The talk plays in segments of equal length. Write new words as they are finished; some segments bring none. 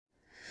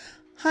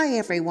Hi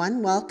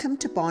everyone, welcome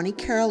to Bonnie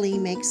Carolee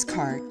Makes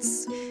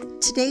Cards.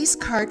 Today's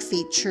card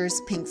features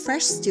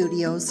Pinkfresh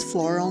Studio's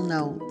Floral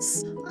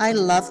Notes. I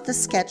love the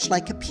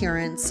sketch-like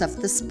appearance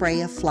of the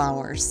spray of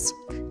flowers.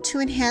 To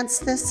enhance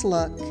this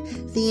look,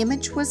 the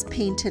image was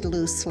painted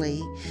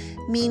loosely,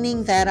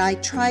 meaning that I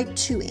tried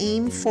to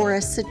aim for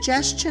a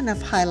suggestion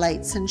of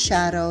highlights and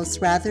shadows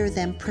rather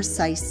than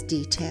precise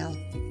detail.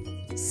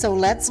 So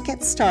let's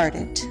get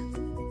started.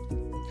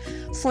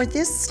 For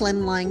this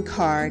slimline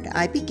card,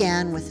 I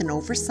began with an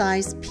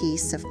oversized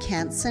piece of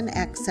Canson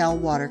XL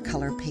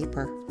watercolor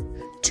paper.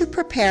 To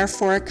prepare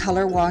for a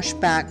color wash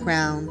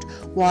background,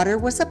 water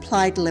was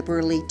applied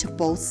liberally to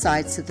both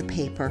sides of the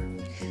paper.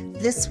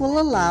 This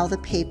will allow the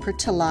paper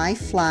to lie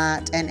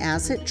flat, and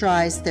as it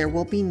dries there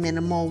will be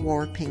minimal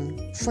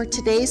warping. For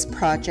today's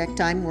project,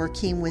 I'm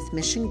working with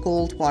Mission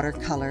Gold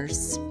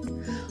watercolors.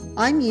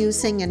 I'm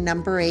using a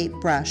number 8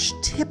 brush.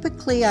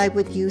 Typically I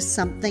would use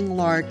something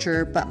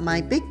larger, but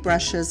my big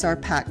brushes are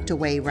packed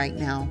away right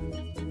now.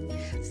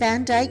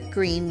 Van Dyke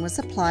Green was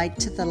applied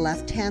to the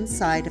left-hand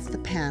side of the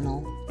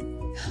panel.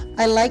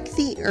 I like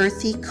the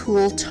earthy,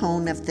 cool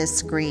tone of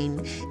this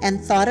green and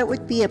thought it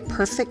would be a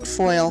perfect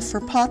foil for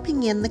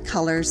popping in the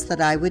colors that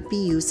I would be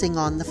using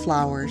on the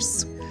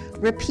flowers.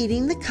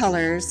 Repeating the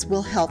colors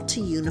will help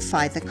to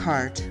unify the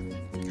card.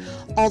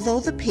 Although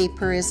the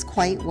paper is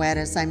quite wet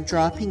as I'm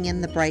dropping in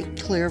the bright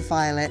clear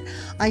violet,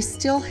 I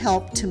still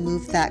help to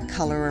move that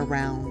color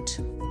around.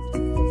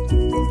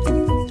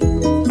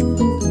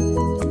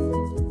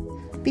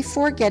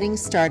 Before getting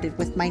started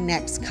with my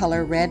next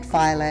color, red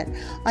violet,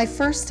 I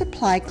first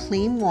apply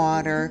clean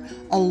water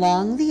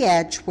along the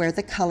edge where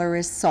the color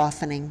is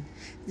softening.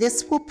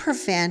 This will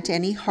prevent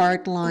any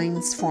hard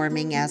lines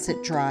forming as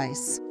it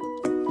dries.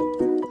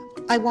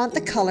 I want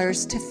the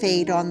colors to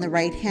fade on the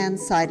right-hand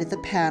side of the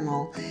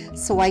panel,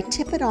 so I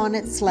tip it on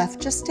its left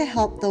just to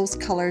help those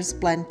colors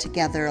blend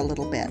together a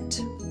little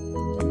bit.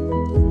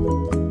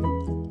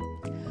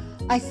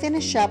 I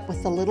finish up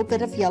with a little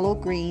bit of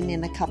yellow-green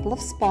in a couple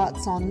of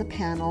spots on the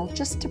panel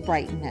just to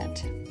brighten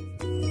it.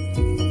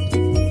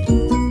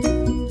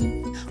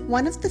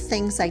 One of the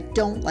things I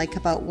don't like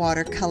about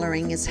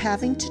watercoloring is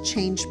having to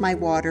change my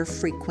water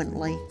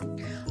frequently.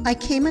 I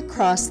came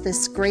across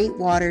this great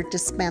water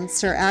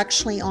dispenser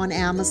actually on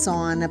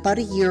Amazon about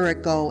a year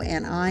ago,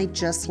 and I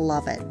just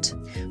love it.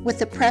 With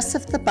the press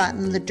of the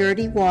button, the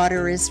dirty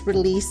water is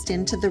released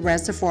into the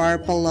reservoir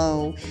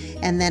below,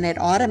 and then it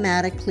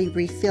automatically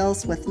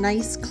refills with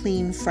nice,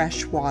 clean,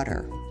 fresh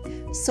water.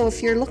 So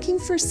if you're looking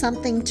for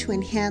something to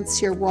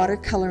enhance your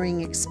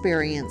watercoloring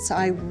experience,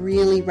 I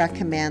really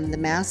recommend the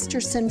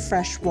Masterson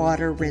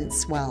Freshwater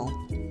Rinse Well.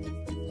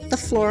 The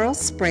floral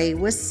spray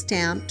was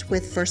stamped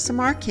with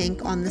Versamark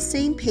ink on the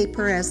same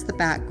paper as the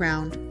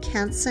background,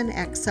 Canson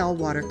XL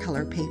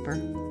watercolor paper.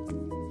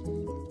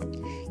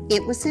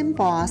 It was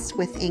embossed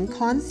with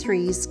Ink on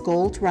 3's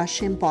Gold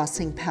Rush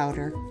embossing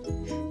powder.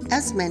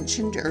 As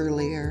mentioned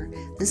earlier,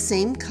 the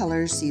same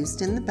colors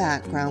used in the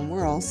background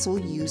were also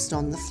used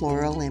on the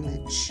floral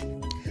image.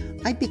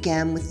 I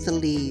began with the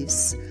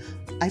leaves.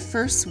 I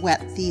first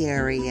wet the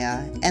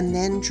area and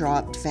then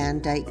dropped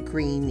Van Dyke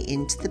Green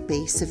into the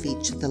base of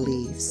each of the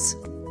leaves.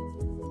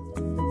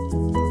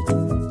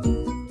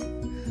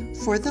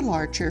 For the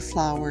larger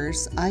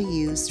flowers, I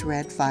used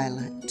red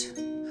violet.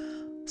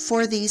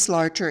 For these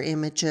larger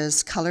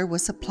images, color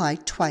was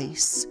applied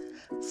twice.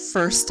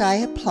 First, I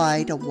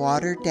applied a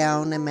watered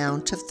down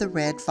amount of the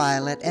red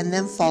violet and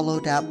then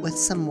followed up with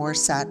some more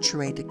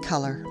saturated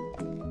color.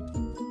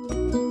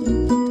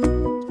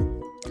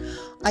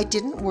 I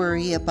didn't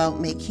worry about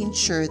making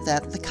sure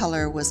that the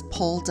color was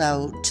pulled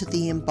out to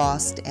the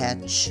embossed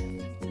edge.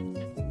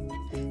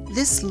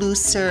 This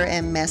looser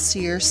and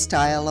messier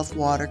style of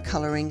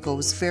watercoloring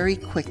goes very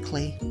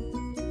quickly.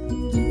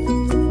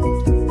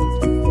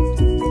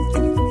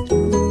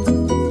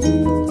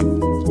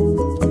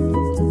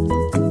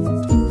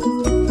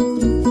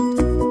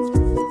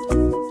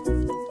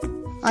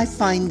 I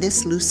find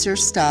this looser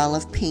style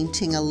of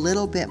painting a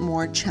little bit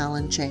more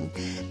challenging,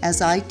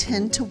 as I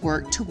tend to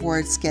work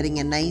towards getting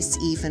a nice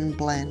even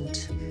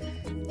blend.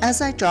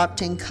 As I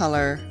dropped in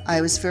color,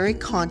 I was very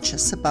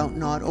conscious about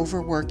not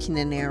overworking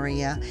an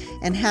area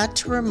and had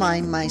to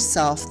remind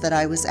myself that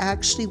I was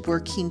actually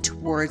working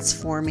towards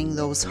forming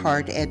those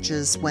hard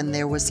edges when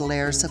there was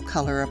layers of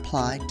color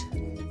applied.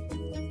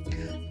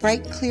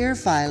 Bright clear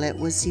violet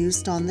was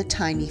used on the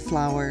tiny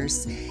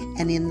flowers,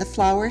 and in the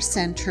flower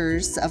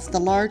centers of the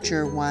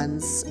larger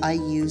ones, I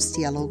used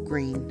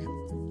yellow-green.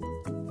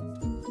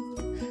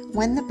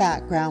 When the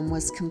background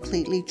was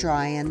completely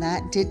dry, and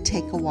that did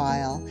take a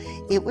while,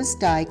 it was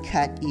die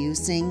cut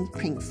using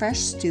Pinkfresh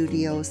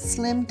Studio's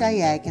slim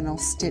diagonal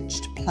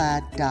stitched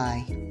plaid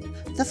die.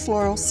 The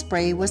floral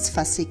spray was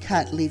fussy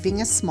cut, leaving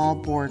a small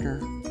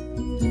border.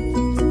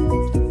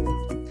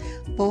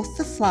 Both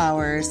the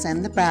flowers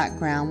and the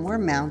background were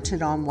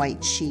mounted on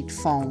white sheet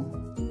foam.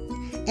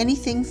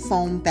 Anything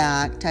foam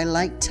backed, I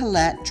like to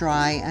let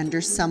dry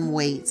under some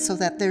weight so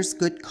that there's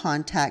good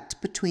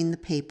contact between the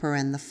paper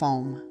and the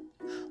foam.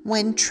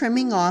 When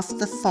trimming off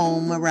the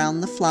foam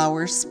around the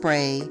flower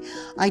spray,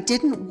 I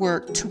didn't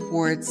work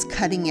towards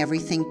cutting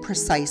everything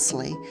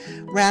precisely.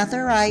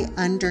 Rather, I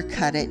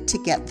undercut it to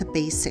get the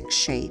basic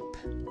shape.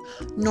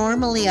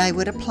 Normally, I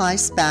would apply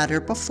spatter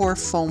before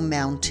foam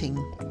mounting.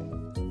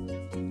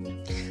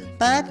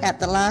 But at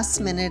the last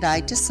minute,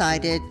 I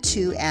decided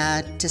to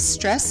add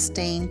Distress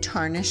Stain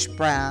Tarnished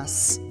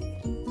Brass.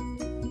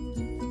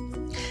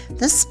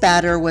 The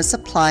spatter was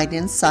applied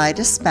inside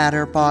a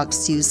spatter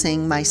box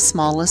using my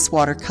smallest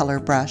watercolor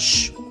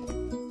brush.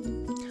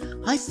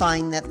 I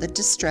find that the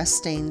distress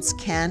stains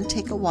can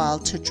take a while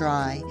to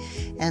dry,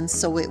 and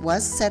so it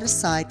was set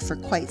aside for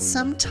quite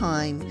some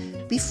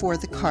time before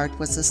the card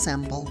was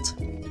assembled.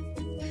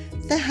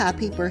 The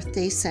Happy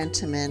Birthday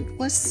sentiment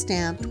was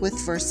stamped with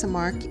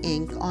Versamark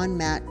ink on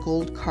matte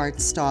gold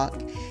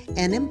cardstock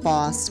and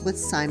embossed with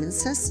Simon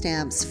Says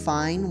Stamp's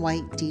fine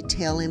white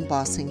detail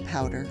embossing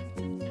powder.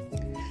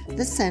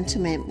 The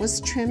sentiment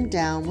was trimmed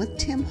down with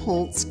Tim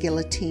Holtz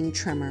guillotine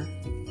trimmer.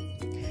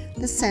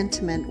 The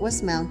sentiment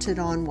was mounted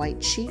on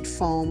white sheet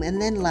foam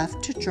and then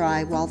left to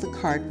dry while the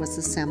card was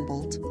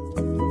assembled.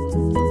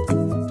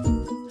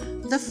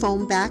 The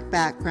foam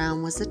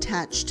background was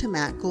attached to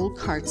matte gold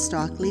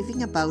cardstock,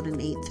 leaving about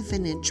 1/8 of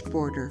an inch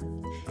border.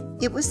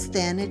 It was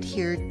then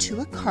adhered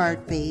to a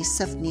card base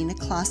of Neenah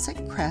Classic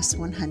Crest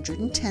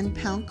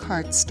 110-pound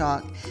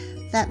cardstock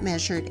that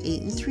measured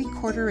 8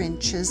 3/4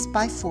 inches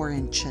by 4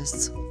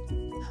 inches.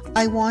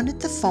 I wanted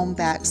the foam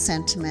back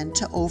sentiment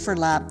to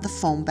overlap the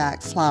foam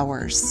back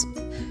flowers.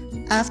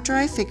 After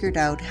I figured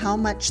out how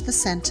much the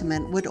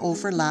sentiment would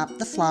overlap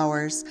the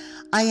flowers,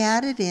 I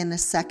added in a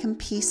second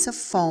piece of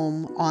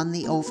foam on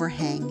the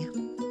overhang.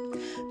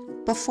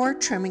 Before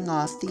trimming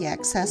off the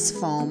excess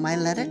foam, I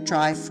let it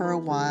dry for a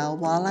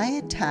while I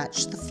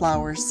attached the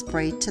flower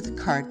spray to the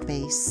card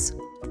base.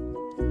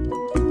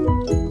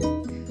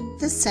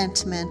 The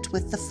sentiment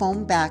with the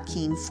foam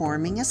backing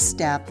forming a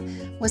step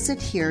was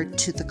adhered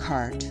to the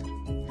card.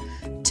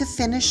 To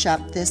finish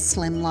up this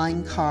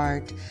slimline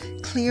card,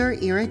 clear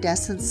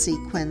iridescent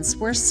sequins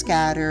were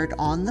scattered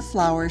on the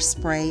flower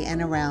spray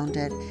and around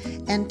it,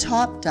 and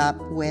topped up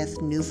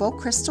with Nouveau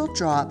Crystal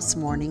Drops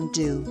Morning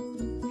Dew.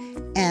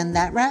 And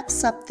that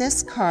wraps up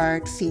this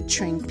card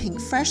featuring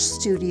Pinkfresh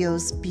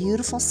Studio's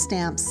beautiful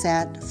stamp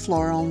set,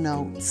 Floral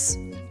Notes.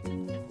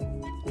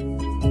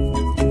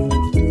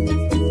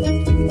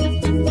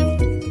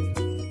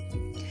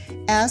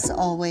 As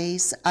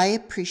always, I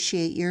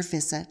appreciate your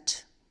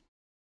visit.